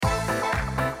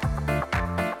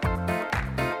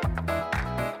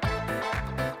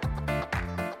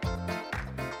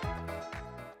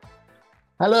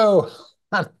Hello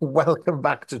and welcome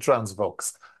back to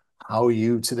Transvox. How are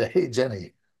you today,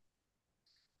 Jenny?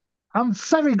 I'm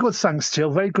very good, thanks,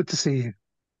 Jill. Very good to see you.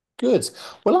 Good.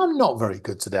 Well, I'm not very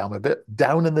good today. I'm a bit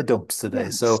down in the dumps today.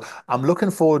 Yes. So I'm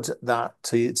looking forward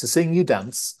to seeing you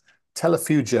dance, tell a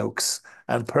few jokes,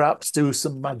 and perhaps do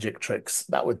some magic tricks.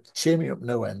 That would cheer me up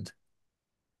no end.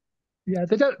 Yeah,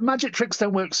 they don't magic tricks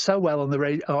don't work so well on the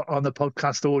on the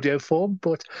podcast audio form,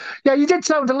 but yeah, you did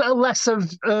sound a little less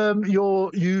of your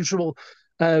usual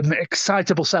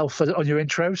excitable self on your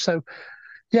intro. So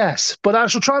yes, but I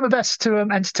shall try my best to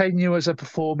entertain you as a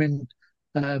performing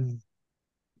um,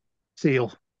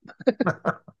 seal.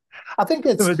 I think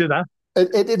We'll do that.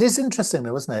 it is interesting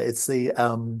though, isn't it? It's the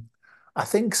I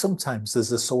think sometimes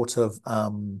there's a sort of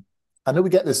I know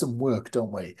we get this in work,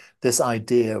 don't we? This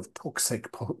idea of toxic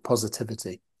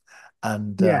positivity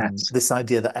and Yes. this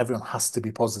idea that everyone has to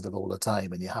be positive all the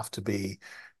time and you have to be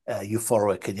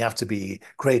euphoric and you have to be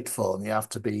grateful and you have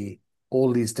to be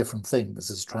all these different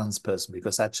things as a trans person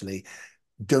because actually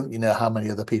don't you know how many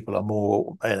other people are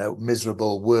more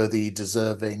miserable, worthy,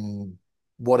 deserving,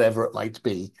 whatever it might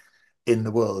be in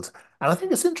the world. And I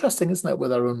think it's interesting, isn't it,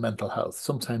 with our own mental health?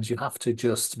 Sometimes you have to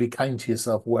just be kind to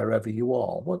yourself wherever you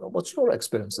are. What's your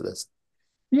experience of this?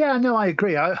 Yeah, no, I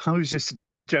agree. I was just a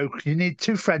joke. You need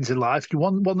two friends in life. You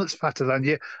want one that's fatter than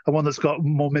you and one that's got a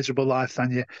more miserable life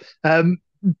than you. Um,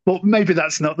 but maybe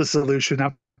that's not the solution.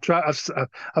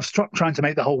 I've struck trying to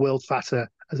make the whole world fatter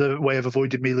as a way of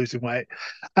avoiding me losing weight.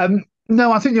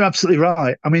 No, I think you're absolutely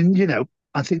right. I mean,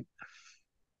 I think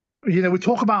we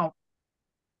talk about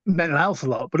mental health a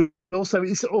lot, but also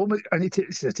it's almost and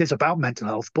it is about mental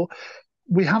health, but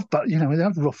we have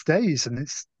rough days and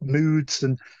it's moods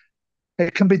and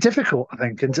it can be difficult, I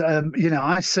think. And,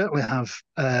 I certainly have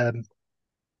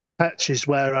patches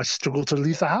where I struggle to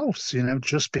leave the house,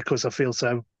 just because I feel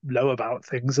so low about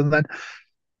things. And then,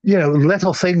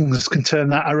 little things can turn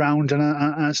that around and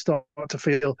I start to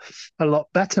feel a lot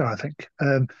better, I think.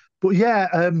 But yeah,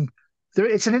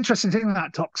 it's an interesting thing,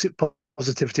 that toxic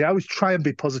positivity. I always try and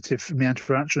be positive in my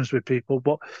interactions with people,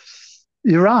 but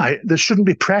you're right. There shouldn't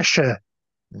be pressure.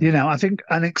 Mm, I think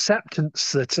an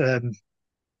acceptance um,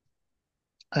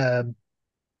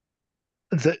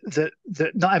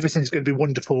 that not everything's going to be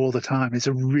wonderful all the time is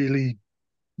a really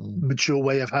mm, mature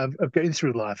way of getting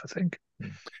through life, I think.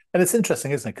 mm. And it's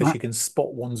interesting, isn't it? Because Right. you can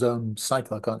spot one's own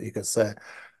cycle, can't you? Because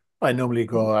I normally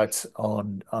go out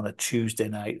on a Tuesday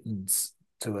night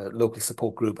to a local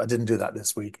support group. I didn't do that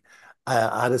this week.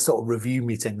 I had a sort of review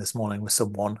meeting this morning with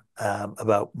someone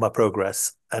about my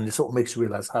progress, and it sort of makes you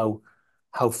realize how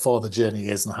far the journey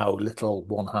is and how little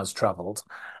one has traveled.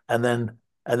 And then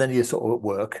you're sort of at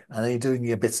work, and then you're doing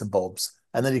your bits and bobs,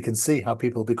 and then you can see how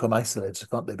people become isolated,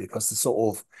 can't they? Because it's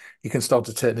sort of you can start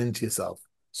to turn into yourself.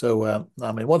 So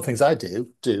I mean, one of the things I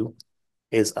do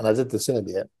is, and I did this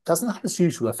earlier, doesn't have this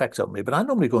usual effect on me, but I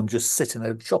normally go and just sit in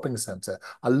a shopping center.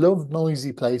 I love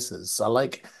noisy places. I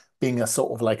like being a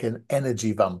sort of like an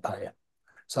energy vampire.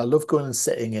 So I love going and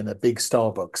sitting in a big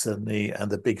Starbucks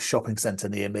and the big shopping center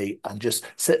near me and just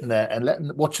sitting there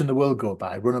and watching the world go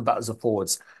by, running backwards and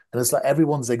forwards. And it's like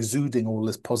everyone's exuding all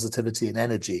this positivity and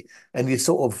energy. And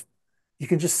you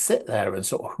can just sit there and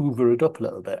sort of hoover it up a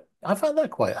little bit. I find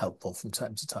that quite helpful from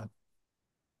time to time.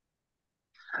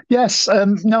 Yes,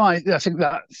 no, I think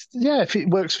that, yeah, if it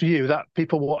works for you, that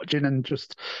people watching and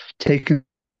just taking.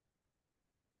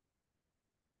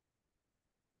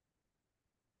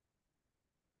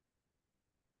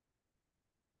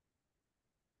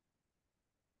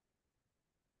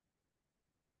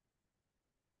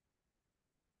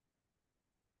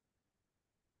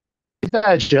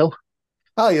 There, Jill.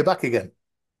 Oh, you're back again.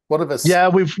 One of us. Yeah,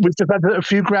 we've just had a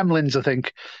few gremlins, I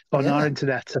think, on our Yeah.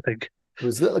 internet, I think. There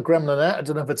was a little gremlin there. I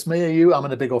don't know if it's me or you. I'm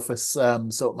in a big office, so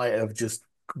it might have just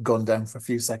gone down for a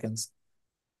few seconds.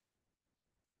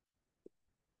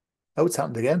 Oh, it's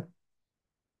happened again.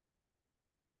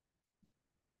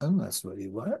 Oh, that's really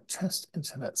work. Test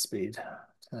internet speed.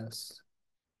 Test.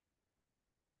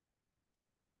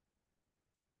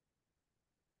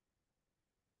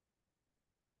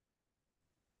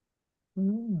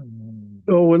 Hmm.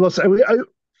 Oh, we lost.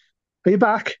 Are you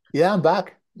back? Yeah, I'm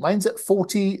back. Mine's at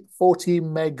 40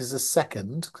 megs a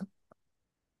second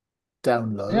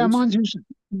Yeah, download.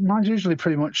 mine's usually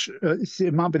pretty much.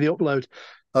 It might be the upload.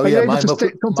 Oh Are you yeah, able to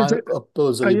stick something my to?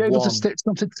 upload's Are only you able to one. stick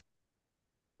something?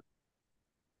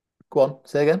 Go on,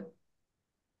 say again.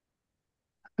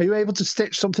 Are you able to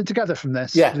stitch something together from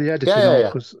this for Yeah, the yeah, editing, yeah, or yeah,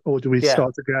 because, or do we yeah.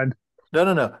 start again? No,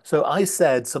 no, no. So I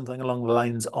said something along the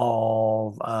lines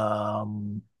of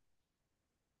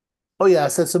Oh yeah, I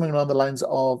said something along the lines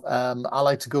of I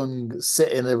like to go and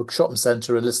sit in a shopping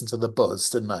centre and listen to the buzz,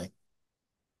 didn't I?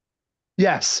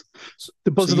 Yes, So,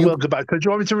 the so buzz of the you world goodbye. So do you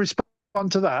want me to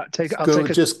respond to that? I'll go take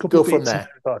a just couple go of from beats and there.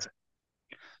 think about it.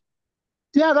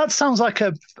 Yeah, that sounds like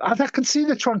I can see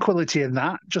the tranquility in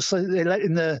that. Just like they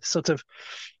letting the sort of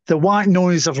the white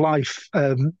noise of life,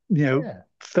 Yeah.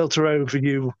 filter over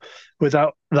you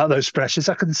without those pressures.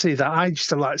 I can see that. I used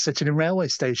to like sitting in railway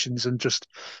stations and just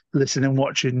listening and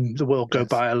watching the world go Yes.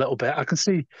 by a little bit. I can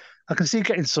see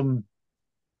getting some,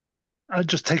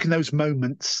 just taking those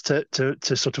moments to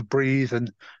sort of breathe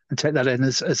and take that in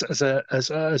as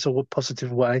a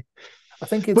positive way. I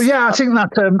think But it's yeah, I think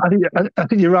that I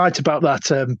think you're right about that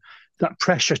that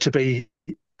pressure to be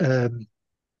um,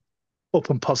 up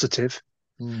and positive.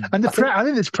 And I think I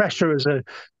think there's pressure as a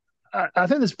I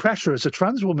think there's pressure as a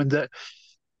trans woman that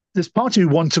there's part of you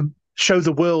want to show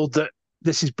the world that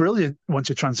this is brilliant once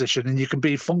you transition and you can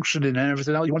be functioning and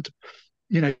everything else. You want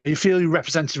to, you feel you're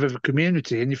representative of a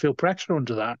community and you feel pressure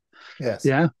under that. yes.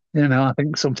 Yeah. I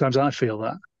think sometimes I feel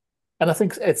that. And I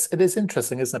think it is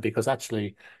interesting, isn't it? Because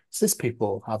actually, cis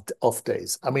people have off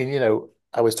days. I mean,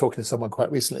 I was talking to someone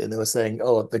quite recently, and they were saying,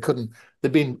 oh, they couldn't.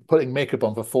 They've been putting makeup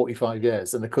on for 45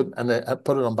 years, and they couldn't, and they had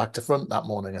put it on back to front that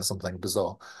morning or something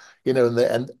bizarre,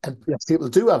 and Yes. people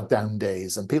do have down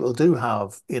days, and people do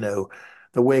have,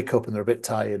 they wake up and they're a bit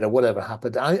tired or whatever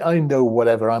happened. I know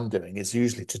whatever I'm doing is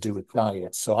usually to do with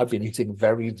diet, so I've been eating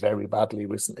very, very badly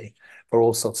recently for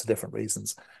all sorts of different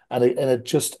reasons and it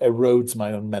just erodes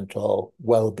my own mental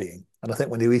well-being. And I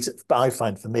think when you eat it, I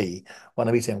find for me, when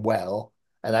I'm eating well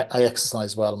and I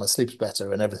exercise well and my sleep's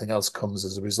better and everything else comes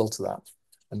as a result of that.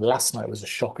 And last night was a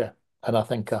shocker. And I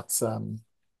think that's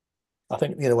I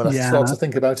think when I start Yeah, to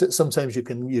think about it, sometimes you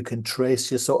can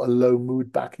trace your sort of low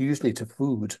mood back, usually to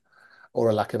food or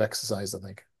a lack of exercise, I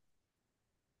think.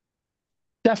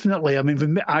 definitely. I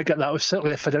mean, I get that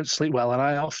certainly if I don't sleep well, and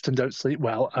I often don't sleep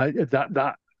well.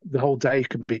 That the whole day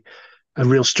can be a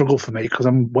real struggle for me because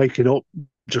I'm waking up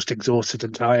just exhausted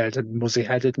and tired and muzzy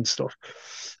headed and stuff.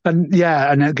 And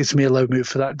yeah, and that gives me a low mood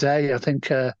for that day. I think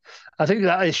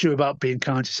that issue about being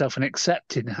kind to yourself and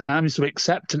accepting, having some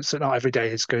acceptance that not every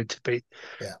day is going to be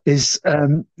Yeah. is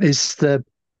um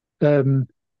um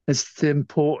is the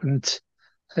important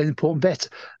bit.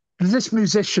 This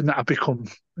musician that I've become,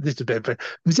 this is a bit of a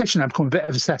musician I've become a bit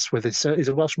obsessed with is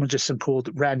a Welsh magician called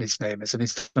Ren, his name is, and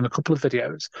he's done a couple of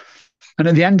videos. And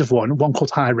at the end of one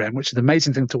called High Ren, which is an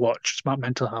amazing thing to watch, it's about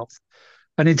mental health.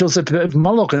 And he does a bit of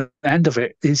monologue at the end of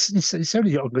it. He's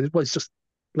only young, well, he's just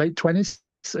late 20s,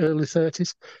 early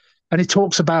 30s. And he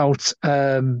talks about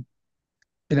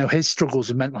his struggles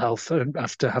with mental health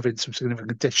after having some significant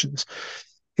conditions.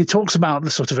 He talks about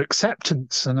the sort of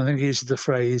acceptance, and I think he uses the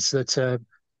phrase that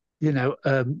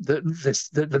that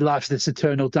the life is this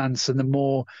eternal dance, and the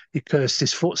more he cursed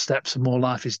his footsteps, the more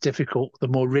life is difficult. The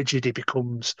more rigid he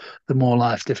becomes, the more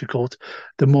life difficult.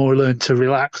 The more he learn to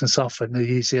relax and soften, the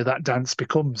easier that dance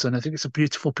becomes. And I think it's a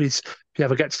beautiful piece. If you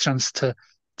ever get a chance to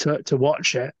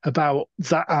watch it, about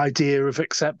that idea of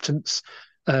acceptance.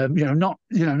 Not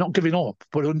giving up,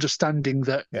 but understanding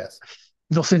that Yes.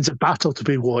 nothing's a battle to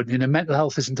be won. Mental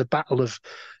health isn't a battle of,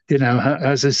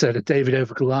 as I said, a David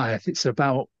over Goliath. It's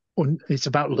about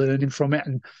learning from it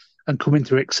and coming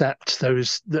to accept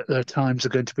those that their times are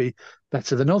going to be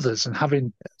better than others and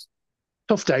having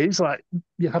tough days like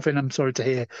you're having. I'm sorry to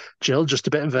hear, Jill, just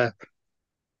a bit of a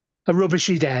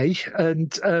rubbishy day,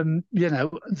 and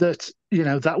that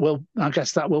will, I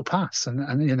guess, that will pass, and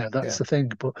that's Yeah. the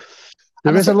thing. But And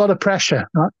there I is a think lot of pressure.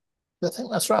 Right? I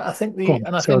think that's right. I think Go the on.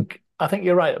 and I So think I think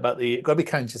you're right about the you've got to be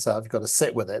kind to yourself, you've got to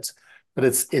sit with it. But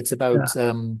it's yeah, about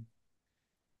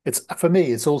it's for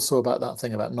me, it's also about that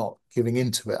thing about not giving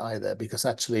into it either, because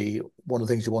actually one of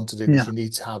the things you want to do is yeah, you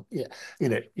need to have, yeah,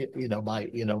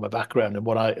 my background and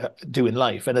what I do in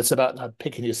life, and it's about that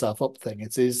picking yourself up thing.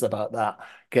 It is about that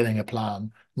getting a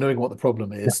plan, knowing what the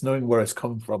problem yeah, is, knowing where it's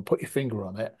come from, put your finger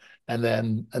on it, and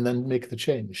then make the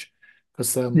change.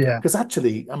 yeah. Because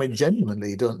actually, I mean,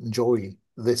 genuinely don't enjoy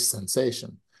this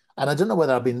sensation. And I don't know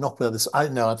whether I've been knocked by this. I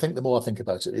know. I think the more I think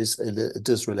about it, it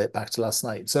does relate back to last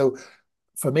night. So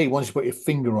for me, once you put your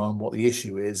finger on what the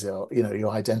issue is, or you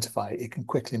identify it, it can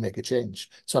quickly make a change.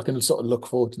 So I can sort of look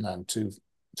forward now to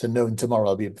knowing tomorrow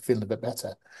I'll be feeling a bit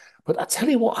better. But I tell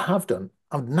you what I have done.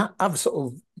 I've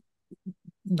sort of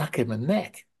knackered my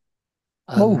neck,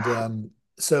 and Oh,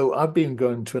 so I've been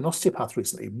going to an osteopath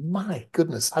recently. My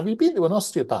goodness, have you been to an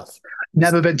osteopath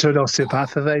never recently? been to an Oh,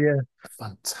 osteopath. Are they?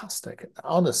 fantastic.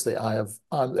 Honestly, I have.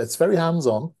 It's very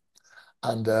hands-on,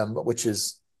 and which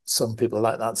is some people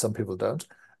like that, some people don't.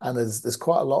 and there's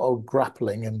quite a lot of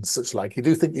grappling and such like. You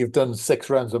do think you've done 6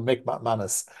 rounds of Mick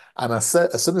McManus, and as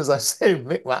soon as I say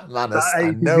Mick McManus, That I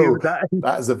ages you. know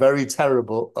that is a very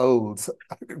terrible old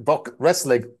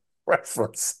wrestling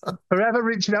reference. Forever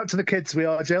reaching out to the kids, we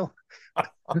are, Jill. Our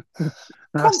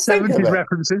Can't think of 70s it.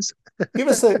 references.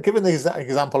 Give an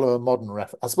example of a modern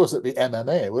ref. I suppose it'd be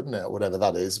MMA, wouldn't it? Whatever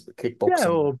that is, Yeah,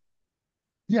 kickboxing. or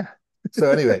yeah. So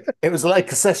anyway, it was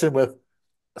like a session with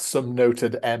some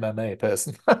noted MMA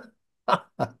person. Oh,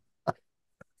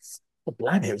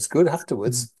 blimey, it was good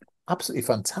afterwards. Absolutely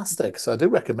fantastic. So I do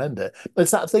recommend it. But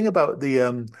it's that thing about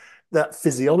the that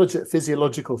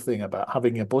physiological thing about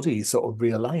having your body sort of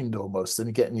realigned almost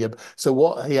and getting your. So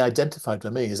what he identified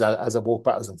for me is that as I walk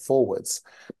backwards and forwards,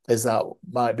 is that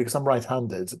my because I'm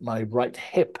right-handed, my right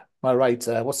hip, my right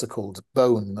what's it called,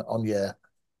 bone on your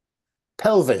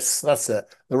pelvis. That's it.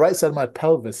 The right side of my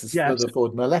pelvis is Yes. further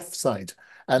forward than my left side.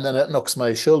 And then it knocks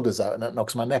my shoulders out and it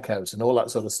knocks my neck out and all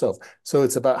that sort of stuff. So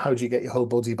it's about how do you get your whole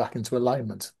body back into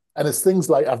alignment. And it's things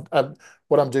like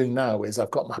what I'm doing now is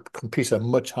I've got my computer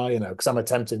much higher now because I'm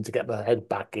attempting to get my head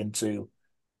back into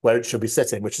where it should be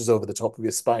sitting, which is over the top of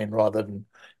your spine rather than,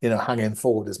 hanging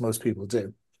forward as most people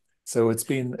do. So it's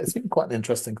been quite an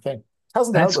interesting thing. It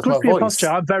hasn't helped It's with good my for your posture.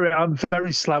 voice. I'm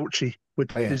very slouchy,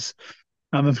 which Oh, yeah. is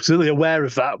I'm absolutely aware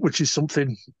of that, which is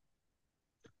something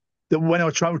that when I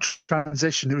was trying to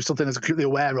transition, it was something I was acutely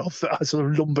aware of that I sort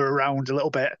of lumber around a little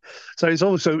bit. So it's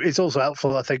also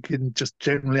helpful, I think, in just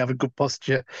generally having good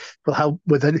posture will help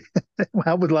with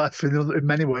help with life in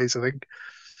many ways, I think.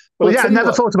 Well, But I'll yeah, I tell you never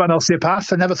what. thought about an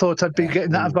osteopath. I never thought I'd be Yeah.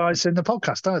 getting that Ooh. advice in the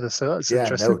podcast either. So that's Yeah, no,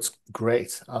 interesting. it's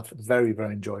great. Very,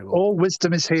 very enjoyable. All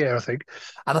wisdom is here, I think.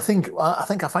 And I think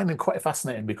I find it quite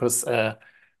fascinating because the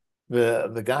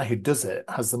guy who does it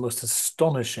has the most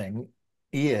astonishing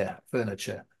ear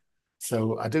furniture.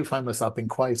 So I do find myself being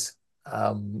quite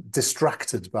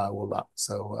distracted by all that.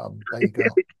 So there you go.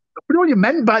 What do you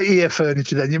meant by ear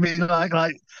furniture then? You mean like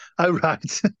oh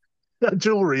right,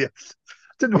 jewelry. I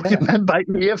didn't know what you Yeah, meant by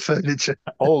ear furniture.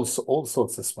 all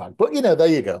sorts of swag. But there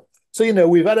you go. So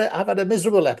I've had a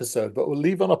miserable episode, but we'll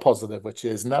leave on a positive, which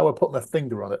is now I put my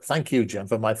finger on it. Thank you, Jim,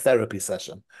 for my therapy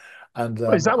session. And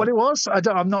Is that what it was?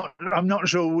 I'm not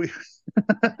sure.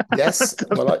 yes,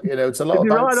 well, it's a lot If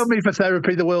you about rely on me for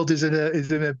therapy, the world is in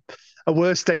a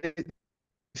worse state, I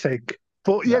think.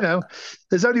 But that.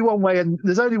 there's only one way, and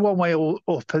there's only one way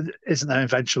up, isn't there?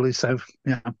 Eventually, so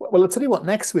yeah. Well, I'll tell you what,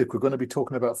 next week we're going to be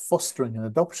talking about fostering and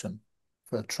adoption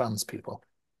for trans people.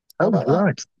 How Oh about that?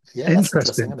 right, Yeah, that's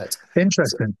interesting, interesting, isn't it?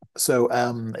 So,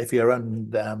 interesting. if you're on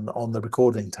the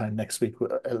recording time next week,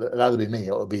 it'll either be me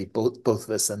or it'll be both of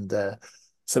us and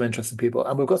some interesting people.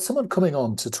 And we've got someone coming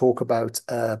on to talk about,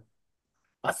 I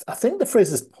think the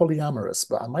phrase is polyamorous,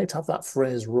 but I might have that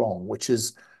phrase wrong, which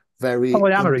is very in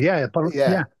Polyamory, yeah,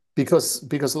 yeah, yeah. because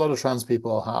a lot of trans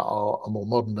people are more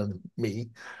modern than me.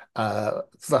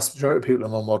 Vast majority of people are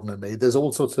more modern than me. There's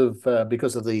all sorts of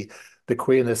because of the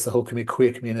queerness, the whole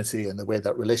queer community, and the way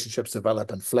that relationships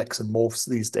develop and flex and morphs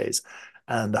these days,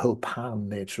 and the whole pan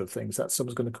nature of things. That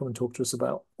someone's going to come and talk to us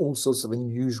about all sorts of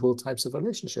unusual types of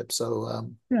relationships. So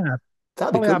Yeah,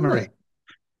 that'd be good, polyamory. wouldn't it?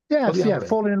 Yeah, yeah, Polyamory.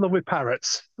 falling in love with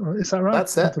parrots. Is that right?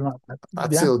 That's it. Something like that.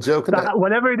 That's the Yeah. old joke, isn't it? That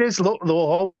whatever it is, look, the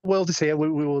whole world is here. We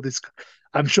will discuss.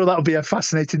 I'm sure that'll be a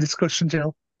fascinating discussion,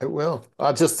 Jill. It will.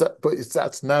 But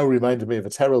that's now reminded me of a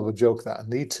terrible joke that I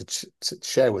need to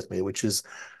share with me, which is,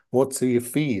 what do you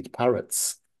feed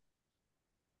parrots?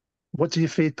 What do you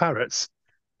feed parrots?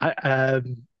 I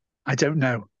don't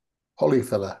know. Holly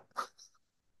filler.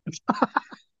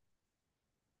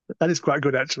 That is quite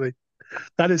good, actually.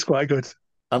 That is quite good.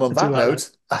 And on I do that like that.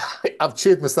 note, I've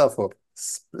cheered myself up.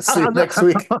 See you On next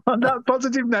week. on that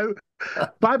positive note,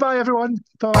 bye bye, everyone.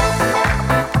 Bye.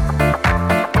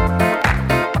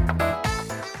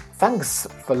 Thanks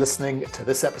for listening to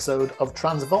this episode of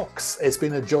Transvox. It's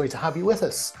been a joy to have you with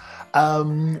us.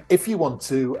 If you want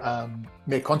to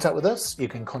make contact with us, you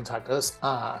can contact us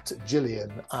at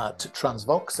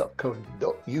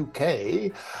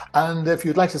gillian@transvox.co.uk. And if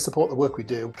you'd like to support the work we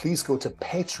do, please go to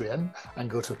Patreon and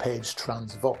go to page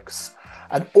Transvox.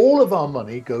 And all of our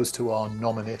money goes to our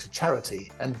nominated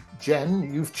charity. And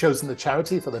Jen, you've chosen the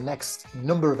charity for the next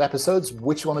number of episodes.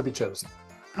 Which one have you chosen?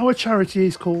 Our charity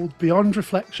is called Beyond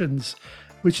Reflections,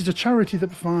 which is a charity that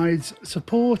provides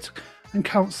support and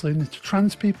counselling to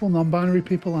trans people, non-binary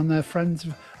people and their friends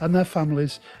and their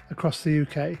families across the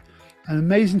UK. An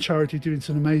amazing charity doing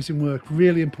some amazing work,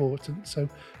 really important. So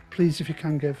please, if you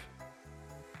can give.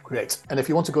 Great. And if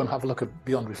you want to go and have a look at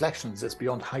Beyond Reflections, it's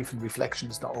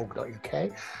beyond-reflections.org.uk.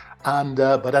 And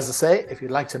but as I say, if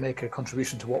you'd like to make a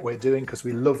contribution to what we're doing, because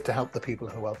we love to help the people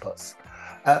who help us,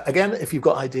 Again, if you've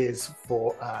got ideas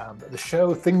for the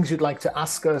show, things you'd like to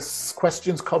ask us,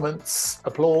 questions, comments,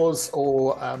 applause,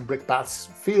 or brickbats,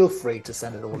 feel free to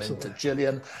send it all in to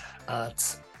Gillian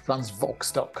at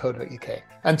transvox.co.uk.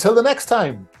 Until the next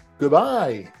time,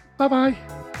 goodbye.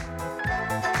 Bye-bye.